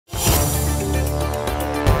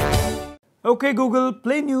Okay Google,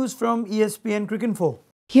 play news from ESPNcricinfo.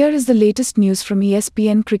 Here is the latest news from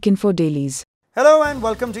ESPNcricinfo Dailies. Hello and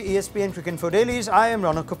welcome to ESPNcricinfo Dailies. I am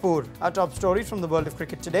Rana Kapoor. Our top stories from the world of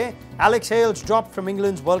cricket today. Alex Hales dropped from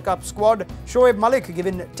England's World Cup squad. Shoaib Malik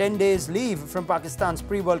given 10 days leave from Pakistan's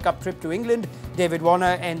pre-World Cup trip to England. David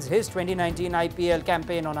Warner ends his 2019 IPL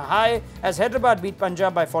campaign on a high as Hyderabad beat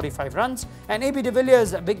Punjab by 45 runs. And AB de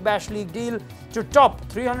Villiers' Big Bash League deal to top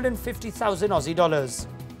 350,000 Aussie dollars.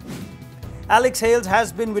 Alex Hales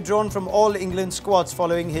has been withdrawn from all England squads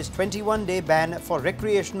following his 21-day ban for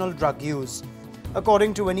recreational drug use.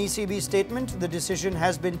 According to an ECB statement, the decision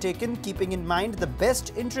has been taken keeping in mind the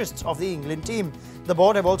best interests of the England team. The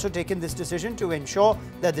board have also taken this decision to ensure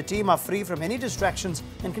that the team are free from any distractions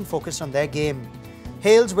and can focus on their game.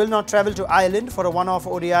 Hales will not travel to Ireland for a one-off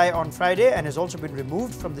ODI on Friday and has also been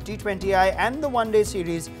removed from the T20I and the one-day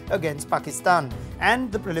series against Pakistan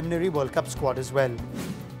and the preliminary World Cup squad as well.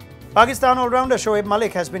 Pakistan all-rounder Shoaib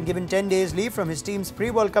Malik has been given 10 days leave from his team's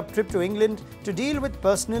pre-World Cup trip to England to deal with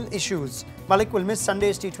personal issues. Malik will miss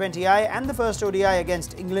Sunday's T20I and the first ODI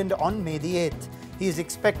against England on May the 8th. He is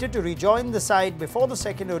expected to rejoin the side before the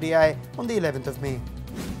second ODI on the 11th of May.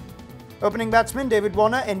 Opening batsman David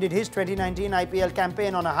Warner ended his 2019 IPL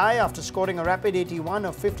campaign on a high after scoring a rapid 81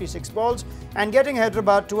 of 56 balls and getting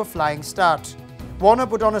Hyderabad to a flying start. Warner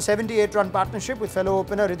put on a 78-run partnership with fellow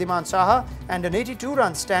opener Ridhiman Saha and an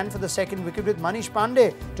 82-run stand for the second wicket with Manish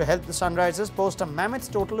Pandey to help the Sunrisers post a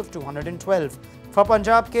mammoth total of 212. For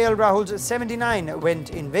Punjab, KL Rahul's 79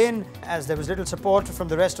 went in vain as there was little support from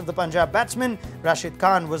the rest of the Punjab batsmen. Rashid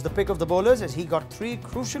Khan was the pick of the bowlers as he got 3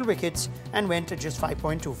 crucial wickets and went at just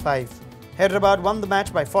 5.25. Hyderabad won the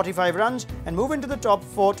match by 45 runs and move into the top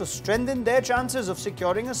 4 to strengthen their chances of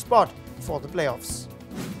securing a spot for the playoffs.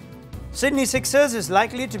 Sydney Sixers is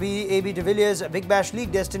likely to be AB de Villiers' Big Bash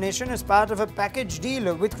League destination as part of a package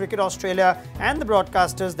deal with Cricket Australia and the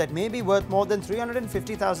broadcasters that may be worth more than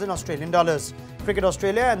 350,000 Australian dollars. Cricket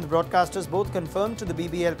Australia and the broadcasters both confirmed to the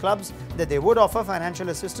BBL clubs that they would offer financial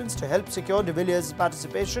assistance to help secure de Villiers'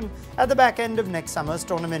 participation at the back end of next summer's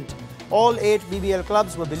tournament. All 8 BBL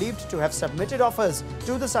clubs were believed to have submitted offers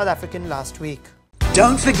to the South African last week.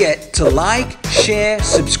 Don't forget to like, share,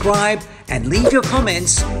 subscribe and leave your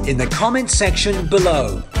comments in the comment section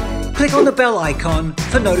below. Click on the bell icon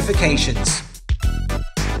for notifications.